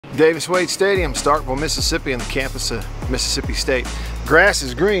Davis Wade Stadium, Starkville, Mississippi, on the campus of Mississippi State. Grass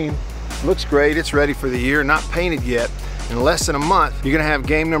is green, looks great, it's ready for the year, not painted yet. In less than a month, you're gonna have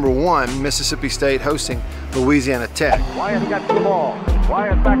game number 1, Mississippi State hosting Louisiana Tech. Wyatt gets the ball.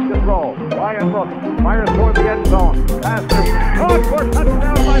 Wyatt back to throw. Wyatt looks. Fires toward the end zone. Pass for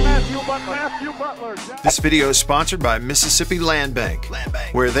touchdown by Matthew Butler. This video is sponsored by Mississippi Land Bank,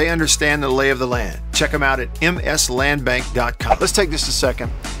 where they understand the lay of the land. Check them out at mslandbank.com. Let's take just a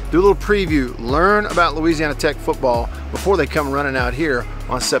second, do a little preview, learn about Louisiana Tech football before they come running out here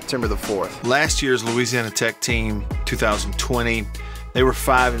on September the 4th. Last year's Louisiana Tech team, 2020, they were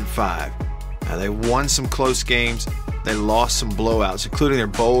 5-5. Now, they won some close games. They lost some blowouts, including their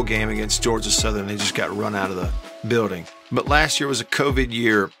bowl game against Georgia Southern. They just got run out of the building. But last year was a COVID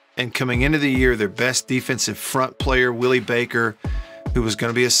year, and coming into the year, their best defensive front player, Willie Baker, who was going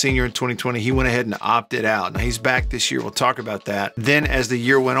to be a senior in 2020, he went ahead and opted out. Now, he's back this year. We'll talk about that. Then as the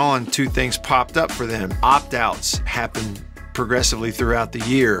year went on, 2 things popped up for them. Opt-outs happened progressively throughout the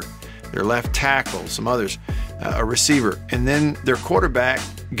year. Their left tackle, some others, a receiver, and then their quarterback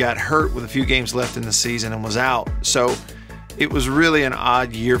got hurt with a few games left in the season and was out. So it was really an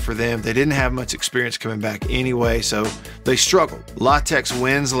odd year for them. They didn't have much experience coming back anyway, so they struggled. La Tech's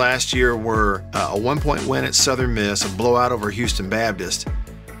wins last year were a 1-point win at Southern Miss, a blowout over Houston Baptist,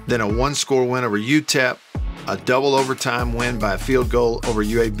 then a 1-score win over UTEP, a double overtime win by a field goal over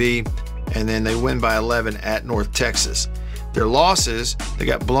UAB, and then they win by 11 at North Texas. Their losses, they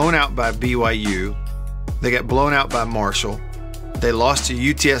got blown out by BYU, they got blown out by Marshall, they lost to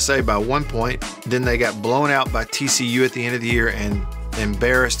UTSA by 1 point, then they got blown out by TCU at the end of the year and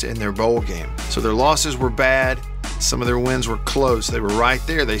embarrassed in their bowl game. So their losses were bad, some of their wins were close. They were right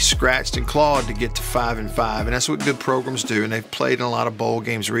there. They scratched and clawed to get to 5-5, and that's what good programs do, and they've played in a lot of bowl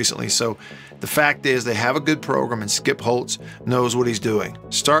games recently. So the fact is they have a good program, and Skip Holtz knows what he's doing.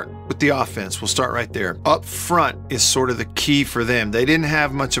 Start with the offense. We'll start right there. Up front is sort of the key for them. They didn't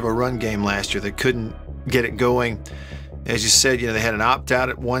have much of a run game last year. They couldn't get it going. As you said, they had an opt-out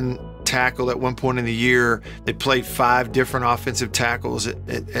at one tackle at one point in the year. They played 5 different offensive tackles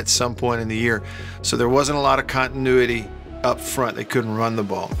at some point in the year. So there wasn't a lot of continuity up front. They couldn't run the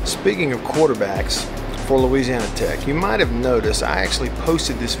ball. Speaking of quarterbacks for Louisiana Tech, you might have noticed I actually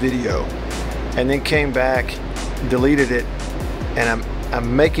posted this video and then came back, deleted it, and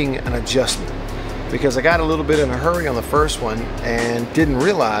I'm making an adjustment because I got a little bit in a hurry on the first one and didn't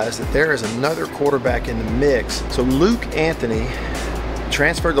realize that there is another quarterback in the mix. So Luke Anthony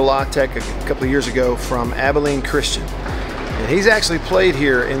transferred to La Tech a couple of years ago from Abilene Christian. And he's actually played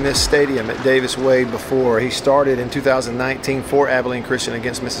here in this stadium at Davis Wade before. He started in 2019 for Abilene Christian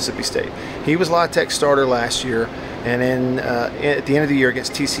against Mississippi State. He was La Tech starter last year, and then at the end of the year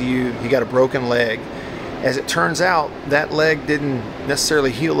against TCU, he got a broken leg. As it turns out, that leg didn't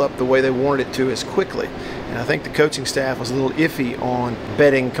necessarily heal up the way they wanted it to as quickly. And I think the coaching staff was a little iffy on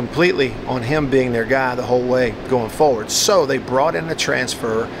betting completely on him being their guy the whole way going forward. So they brought in a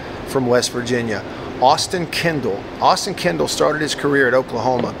transfer from West Virginia, Austin Kendall. Austin Kendall started his career at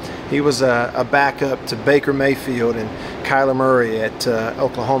Oklahoma. He was a backup to Baker Mayfield and Kyler Murray at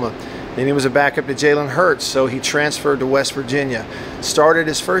Oklahoma. Then he was a backup to Jalen Hurts, so he transferred to West Virginia. Started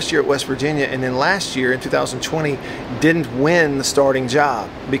his first year at West Virginia, and then last year in 2020 didn't win the starting job,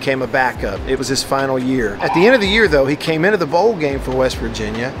 became a backup. It was his final year. At the end of the year, though, he came into the bowl game for West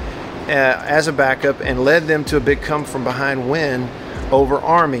Virginia as a backup and led them to a big come-from-behind win over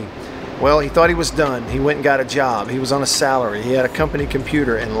Army. Well, he thought he was done. He went and got a job. He was on a salary. He had a company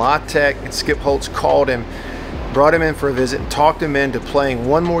computer, and La Tech and Skip Holtz called him, brought him in for a visit, and talked him into playing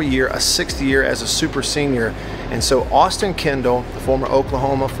one more year, a 6th year as a super senior. And so Austin Kendall, the former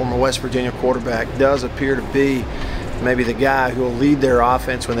Oklahoma, former West Virginia quarterback, does appear to be maybe the guy who will lead their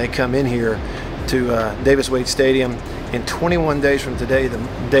offense when they come in here to Davis Wade Stadium in 21 days from today, the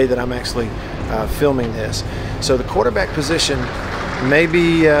day that I'm actually filming this. So the quarterback position may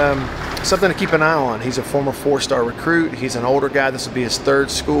be something to keep an eye on. He's a former 4-star recruit. He's an older guy. This will be his 3rd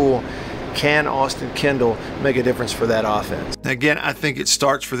school. Can Austin Kendall make a difference for that offense? Again, I think it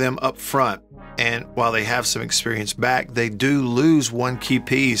starts for them up front. And while they have some experience back, they do lose one key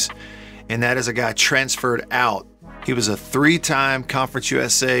piece, and that is a guy transferred out. He was a 3-time Conference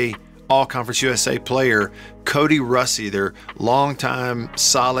USA, All-Conference USA player, Cody Russey, their longtime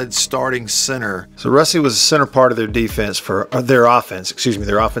solid starting center. So Russey was the center part of their defense for their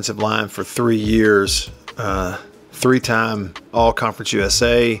offensive line for 3 years. 3-time All-Conference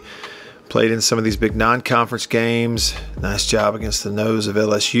USA. Played in some of these big non-conference games. Nice job against the nose of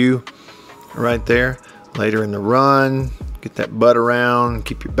LSU right there. Later in the run, Get that butt around,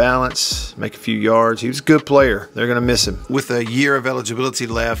 keep your balance, make a few yards. He was a good player. They're going to miss him. With a year of eligibility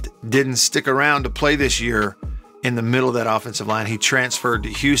left, didn't stick around to play this year in the middle of that offensive line. He transferred to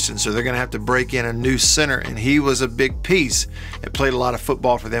Houston, so they're going to have to break in a new center, and he was a big piece. It played a lot of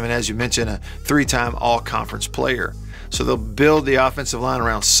football for them, and as you mentioned, a 3-time all-conference player. So they'll build the offensive line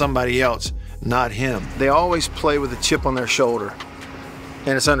around somebody else, not him. They always play with a chip on their shoulder,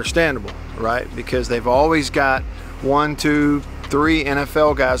 and it's understandable, right? Because they've always got 1, 2, 3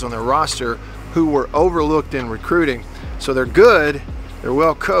 NFL guys on their roster who were overlooked in recruiting. So they're good, they're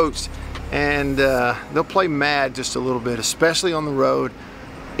well coached, and they'll play mad just a little bit, especially on the road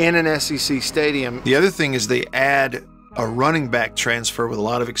in an SEC stadium. The other thing is they add a running back transfer with a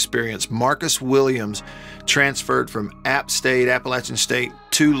lot of experience. Marcus Williams transferred from App State, Appalachian State,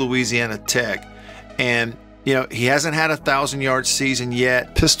 to Louisiana Tech. And you know, he hasn't had a 1,000-yard season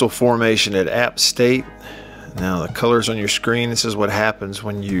yet. Pistol formation at App State. Now the colors on your screen, this is what happens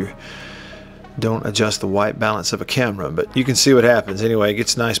when you don't adjust the white balance of a camera, but you can see what happens. Anyway, he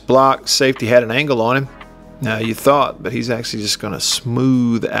gets a nice block. Safety had an angle on him. Now you thought, but he's actually just going to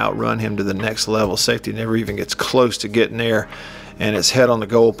smooth outrun him to the next level. Safety never even gets close to getting there, and it's head on the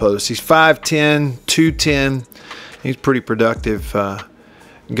goalpost. He's 5'10", 210. He's a pretty productive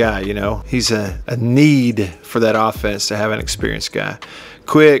guy, you know. He's a need for that offense to have an experienced guy.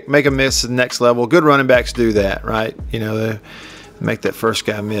 Quick, make a miss to the next level. Good running backs do that, right? You know, they make that first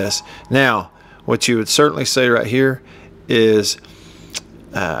guy miss. Now, what you would certainly say right here is,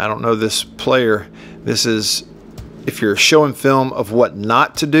 I don't know this player. This is, if you're showing film of what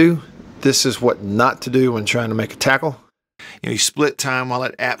not to do, this is what not to do when trying to make a tackle. You know, he split time while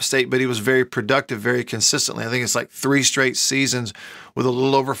at App State, but he was very productive, very consistently. I think it's like 3 straight seasons with a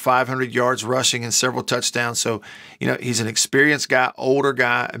little over 500 yards rushing and several touchdowns. So, you know, he's an experienced guy, older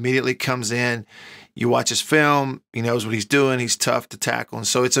guy, immediately comes in. You watch his film, he knows what he's doing. He's tough to tackle. And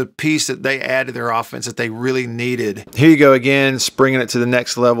so it's a piece that they add to their offense that they really needed. Here you go again, springing it to the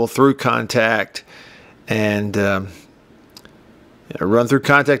next level through contact. And run through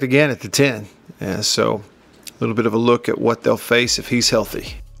contact again at the 10. And so a little bit of a look at what they'll face if he's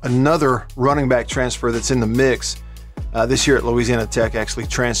healthy. Another running back transfer that's in the mix this year at Louisiana Tech, actually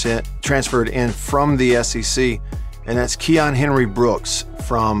transferred in from the SEC, and that's Keon Henry Brooks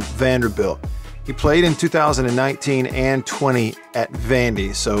from Vanderbilt. He played in 2019 and 20 at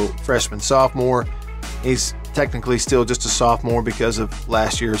Vandy, so freshman, sophomore. He's technically still just a sophomore because of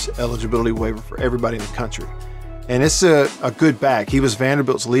last year's eligibility waiver for everybody in the country. And it's a good back. He was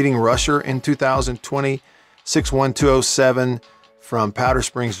Vanderbilt's leading rusher in 2020, 6'1", 207 from Powder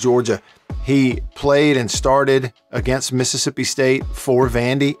Springs, Georgia. He played and started against Mississippi State for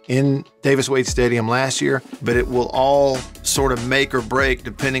Vandy in Davis-Wade Stadium last year, but it will all sort of make or break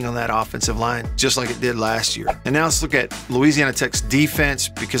depending on that offensive line, just like it did last year. And now let's look at Louisiana Tech's defense,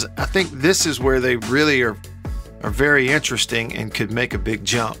 because I think this is where they really are very interesting and could make a big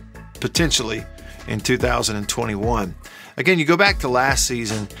jump, potentially, in 2021. Again, you go back to last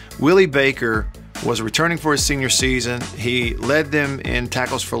season, Willie Baker was returning for his senior season. He led them in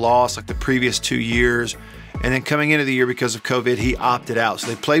tackles for loss like the previous 2 years. And then coming into the year because of COVID, he opted out. So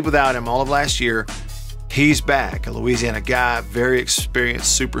they played without him all of last year. He's back, a Louisiana guy, very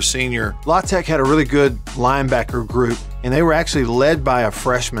experienced, super senior. La Tech had a really good linebacker group, and they were actually led by a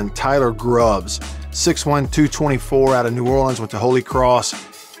freshman, Tyler Grubbs, 6'1", 224 out of New Orleans, went to Holy Cross.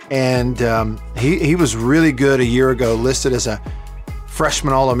 And he was really good a year ago, listed as a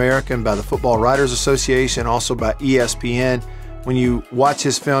freshman All-American by the Football Writers Association, also by ESPN. When you watch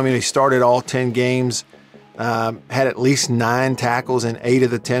his film, he started all 10 games, had at least 9 tackles in 8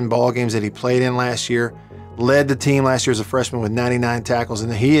 of the 10 ball games that he played in last year, led the team last year as a freshman with 99 tackles,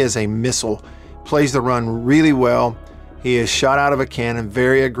 and he is a missile, plays the run really well. He is shot out of a cannon,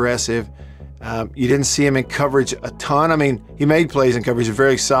 very aggressive. You didn't see him in coverage a ton. I mean, he made plays in coverage,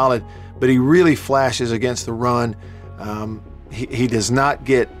 very solid, but he really flashes against the run. He does not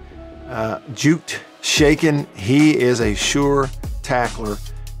get juked, shaken. He is a sure tackler,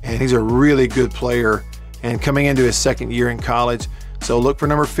 and he's a really good player and coming into his second year in college. So look for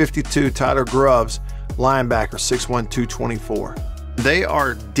number 52, Tyler Grubbs, linebacker, 6'1", 224. They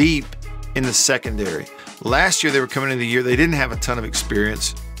are deep in the secondary. Last year they were coming into the year, they didn't have a ton of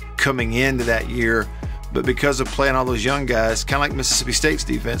experience coming into that year, but because of playing all those young guys, kind of like Mississippi State's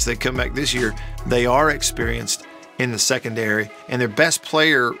defense, they come back this year, they are experienced in the secondary, and their best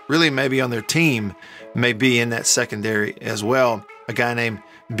player really maybe on their team may be in that secondary as well. A guy named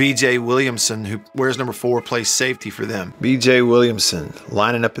B.J. Williamson, who wears number 4, plays safety for them. B.J. Williamson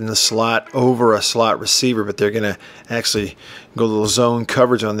lining up in the slot over a slot receiver, but they're going to actually go a little zone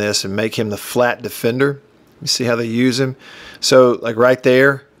coverage on this and make him the flat defender. You see how they use him? So like right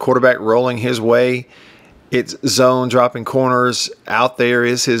there, quarterback rolling his way. It's zone, dropping corners. Out there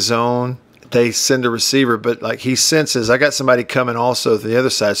is his zone. They send a receiver, but like he senses, I got somebody coming also to the other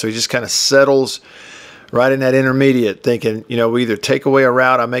side. So he just kind of settles right in that intermediate, thinking, you know, we either take away a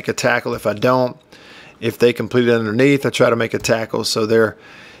route, I make a tackle. If I don't, if they complete it underneath, I try to make a tackle. So they're,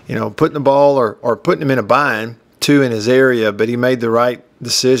 you know, putting the ball or putting him in a bind, 2 in his area, but he made the right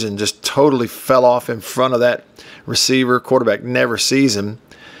decision. Just totally fell off in front of that receiver. Quarterback never sees him,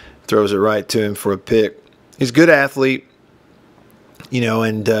 throws it right to him for a pick. He's a good athlete, you know,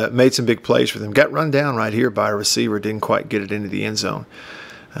 and made some big plays for them. Got run down right here by a receiver, didn't quite get it into the end zone.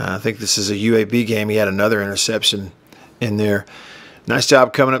 I think this is a UAB game. He had another interception in there. Nice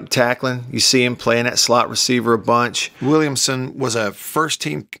job coming up and tackling. You see him playing that slot receiver a bunch. Williamson was a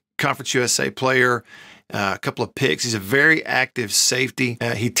first-team Conference USA player, a couple of picks. He's a very active safety.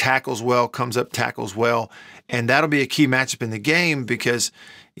 He tackles well, comes up, tackles well, and that'll be a key matchup in the game because,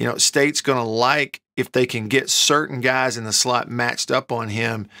 you know, State's going to like if they can get certain guys in the slot matched up on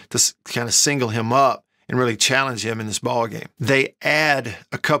him to kind of single him up and really challenge him in this ball game. They add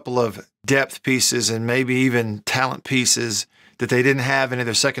a couple of depth pieces and maybe even talent pieces that they didn't have in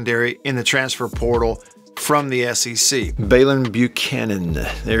their secondary in the transfer portal from the SEC. Balin Buchanan,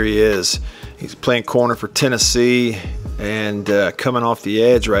 there he is. He's playing corner for Tennessee and coming off the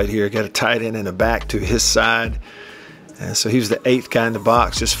edge right here. Got a tight end in the back to his side. And so he was the 8th guy in the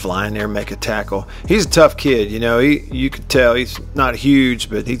box, just flying there, make a tackle. He's a tough kid, you know. You could tell he's not huge,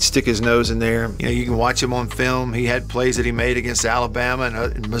 but he'd stick his nose in there. You know, you can watch him on film. He had plays that he made against Alabama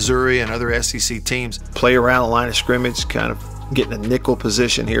and Missouri and other SEC teams. Play around the line of scrimmage, kind of getting a nickel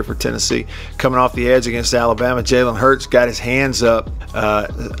position here for Tennessee. Coming off the edge against Alabama, Jalen Hurts got his hands up.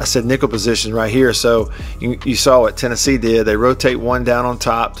 I said nickel position right here. So you saw what Tennessee did. They rotate one down on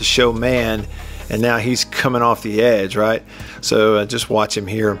top to show man, and now he's coming off the edge, right? So just watch him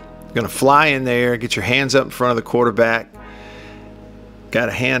here. Going to fly in there, get your hands up in front of the quarterback. Got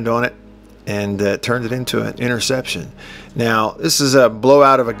a hand on it and turned it into an interception. Now, this is a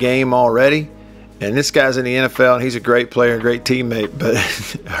blowout of a game already. And this guy's in the NFL, and he's a great player and great teammate. But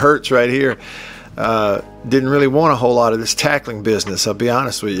Hurts right here didn't really want a whole lot of this tackling business, I'll be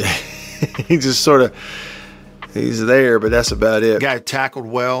honest with you. He just sort of, he's there, but that's about it. The guy tackled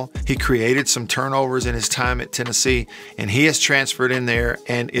well. He created some turnovers in his time at Tennessee, and he has transferred in there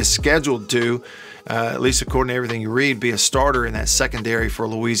and is scheduled to, at least according to everything you read, be a starter in that secondary for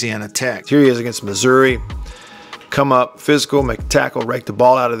Louisiana Tech. Here he is against Missouri. Come up, physical, make a tackle, rake the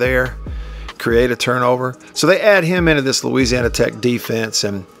ball out of there, create a turnover. So they add him into this Louisiana Tech defense,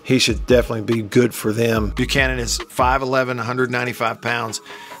 and he should definitely be good for them. Buchanan is 5'11", 195 pounds,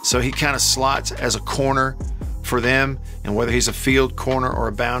 so he kind of slots as a corner for them, and whether he's a field corner or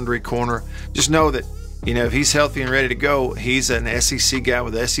a boundary corner, just know that, you know, if he's healthy and ready to go, he's an SEC guy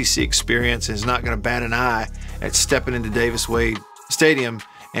with SEC experience and is not going to bat an eye at stepping into Davis-Wade Stadium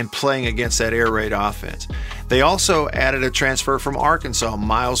and playing against that air raid offense. They also added a transfer from Arkansas,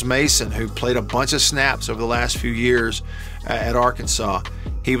 Miles Mason, who played a bunch of snaps over the last few years at Arkansas.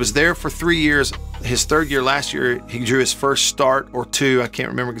 He was there for 3 years. His 3rd year last year, he drew his first start or 2. I can't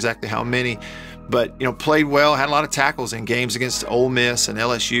remember exactly how many, but, you know, played well, had a lot of tackles in games against Ole Miss and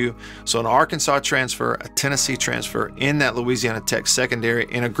LSU. So an Arkansas transfer, a Tennessee transfer in that Louisiana Tech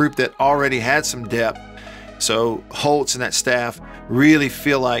secondary in a group that already had some depth. So Holtz and that staff really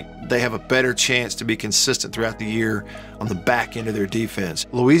feel like they have a better chance to be consistent throughout the year on the back end of their defense.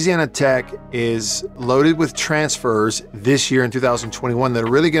 Louisiana Tech is loaded with transfers this year in 2021 that are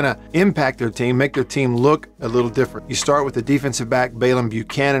really going to impact their team, make their team look a little different. You start with the defensive back, Balin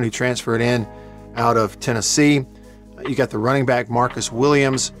Buchanan, who transferred in out of Tennessee. You got the running back, Marcus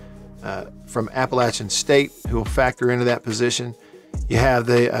Williams, from Appalachian State, who will factor into that position. You have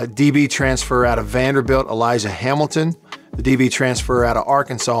the DB transfer out of Vanderbilt, Elijah Hamilton. The DB transfer out of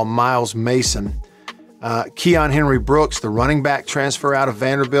Arkansas, Miles Mason. Keon Henry Brooks, the running back transfer out of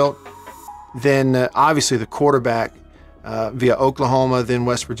Vanderbilt. Then obviously the quarterback via Oklahoma, then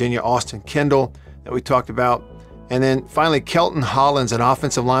West Virginia, Austin Kendall, that we talked about. And then finally Kelton Hollins, an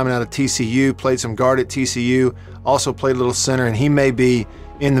offensive lineman out of TCU, played some guard at TCU, also played a little center, and he may be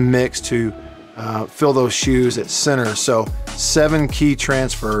in the mix to fill those shoes at center. So 7 key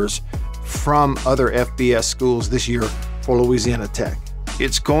transfers from other FBS schools this year for Louisiana Tech.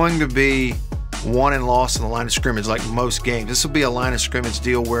 It's going to be won and lost in the line of scrimmage like most games. This will be a line of scrimmage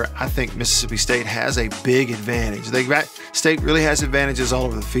deal where I think Mississippi State has a big advantage. State really has advantages all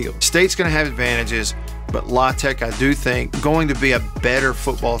over the field. State's going to have advantages, but La Tech, I do think, going to be a better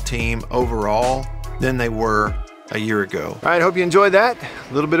football team overall than they were a year ago. All right, hope you enjoyed that.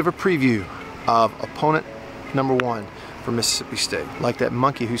 A little bit of a preview of opponent #1 for Mississippi State. Like that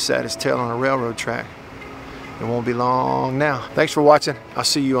monkey who sat his tail on a railroad track. It won't be long now. Thanks for watching. I'll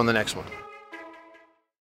see you on the next one.